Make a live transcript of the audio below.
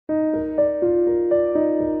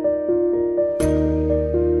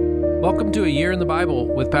Welcome to A Year in the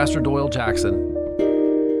Bible with Pastor Doyle Jackson.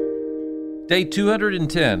 Day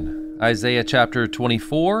 210, Isaiah chapter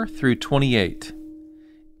 24 through 28.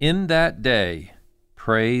 In that day,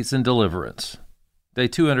 praise and deliverance. Day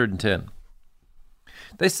 210.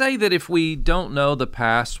 They say that if we don't know the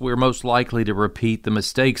past, we're most likely to repeat the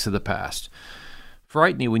mistakes of the past.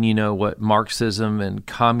 Frightening when you know what Marxism and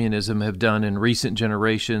communism have done in recent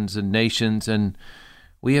generations and nations, and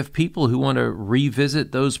we have people who want to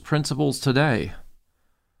revisit those principles today.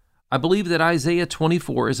 I believe that Isaiah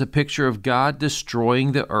 24 is a picture of God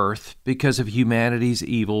destroying the earth because of humanity's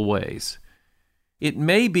evil ways. It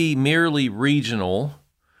may be merely regional,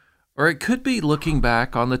 or it could be looking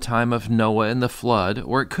back on the time of Noah and the flood,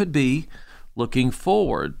 or it could be looking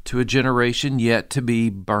forward to a generation yet to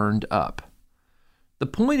be burned up. The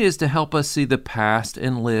point is to help us see the past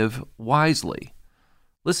and live wisely.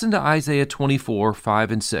 Listen to Isaiah 24,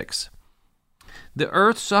 5 and 6. The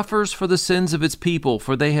earth suffers for the sins of its people,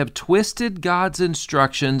 for they have twisted God's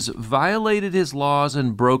instructions, violated his laws,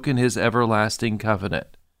 and broken his everlasting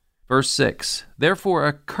covenant. Verse 6, therefore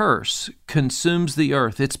a curse consumes the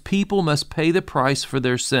earth. Its people must pay the price for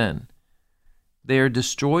their sin. They are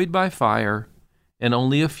destroyed by fire, and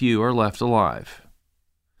only a few are left alive.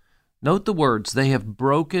 Note the words, they have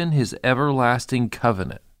broken his everlasting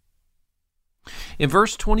covenant. In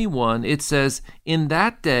verse 21, it says, in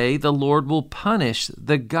that day the Lord will punish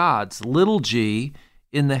the gods, little g,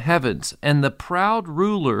 in the heavens, and the proud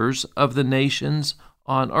rulers of the nations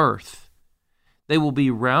on earth. They will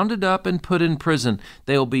be rounded up and put in prison.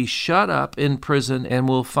 They will be shut up in prison and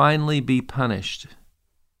will finally be punished.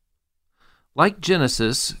 Like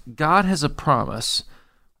Genesis, God has a promise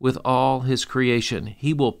with all his creation.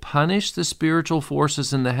 He will punish the spiritual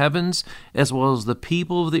forces in the heavens as well as the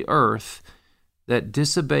people of the earth that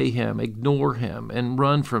disobey him, ignore him, and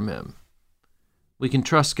run from him. We can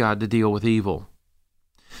trust God to deal with evil.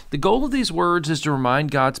 The goal of these words is to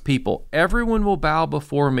remind God's people, everyone will bow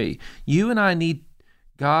before me. You and I need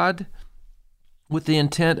God with the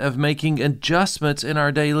intent of making adjustments in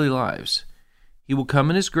our daily lives. He will come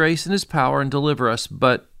in his grace and his power and deliver us,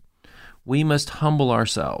 but we must humble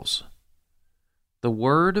ourselves. The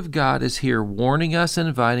word of God is here warning us and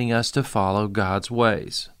inviting us to follow God's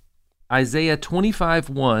ways. Isaiah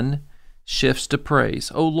 25:1 shifts to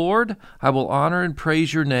praise. O Lord, I will honor and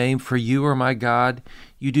praise your name, for you are my God.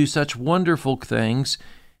 You do such wonderful things.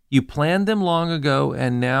 You planned them long ago,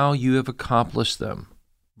 and now you have accomplished them.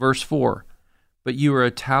 Verse 4, but you are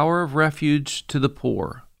a tower of refuge to the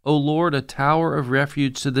poor. O Lord, a tower of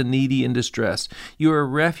refuge to the needy in distress. You are a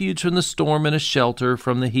refuge from the storm and a shelter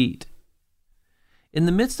from the heat. In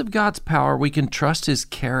the midst of God's power, we can trust his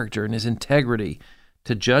character and his integrity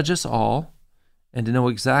to judge us all and to know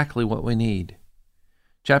exactly what we need.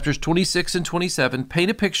 Chapters 26 and 27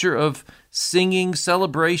 paint a picture of singing,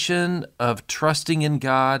 celebration, of trusting in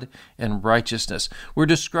God and righteousness. We're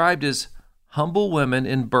described as humble women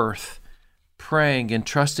in birth, praying and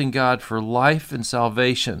trusting God for life and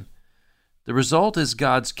salvation. The result is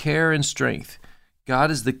God's care and strength.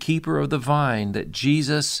 God is the keeper of the vine that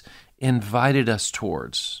Jesus invited us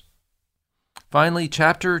towards. Finally,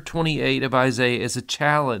 chapter 28 of Isaiah is a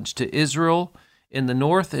challenge to Israel in the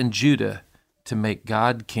north and Judah to make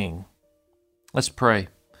God king. Let's pray.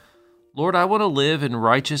 Lord, I want to live in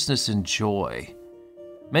righteousness and joy.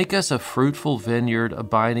 Make us a fruitful vineyard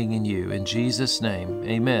abiding in you. In Jesus' name,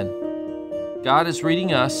 amen. God is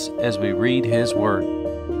reading us as we read his word.